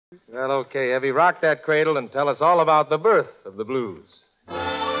Well, okay, Evie, rock that cradle and tell us all about the birth of the blues.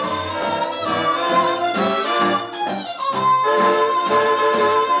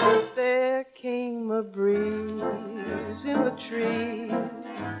 There came a breeze in the trees,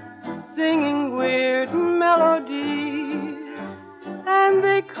 singing weird melodies, and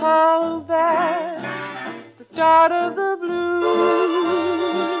they called that the start of the blues.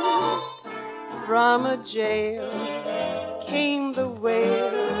 From a jail came the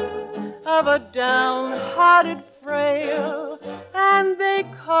wail of a downhearted frail, and they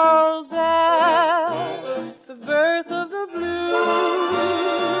called that the birth of the blues.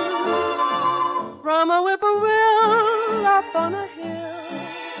 From a whippoorwill up on a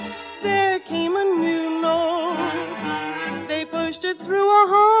hill, there came a new note. They pushed it through a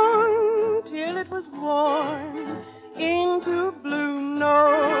horn till it was worn into a blue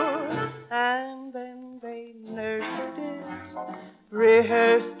note, and then they nursed it,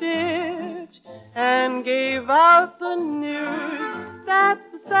 rehearsed it, and gave out the news that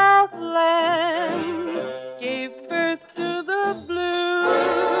the Southland gave birth to the blues.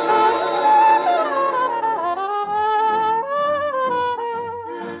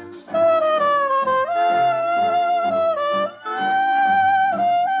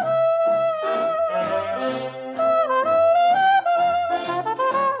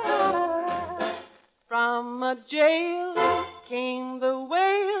 From a jail came the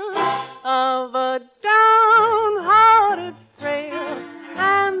wail of a downhearted frail,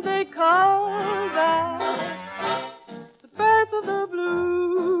 and they called that the birth of the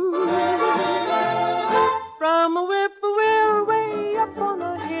blues. From a whippoorwill way up on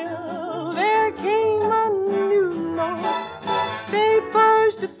a hill, there came a new note. They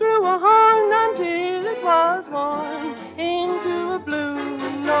pushed it through a horn until it was worn into a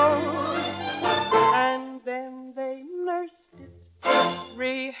blue note, and then they nursed it,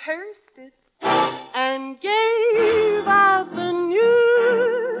 rehearsed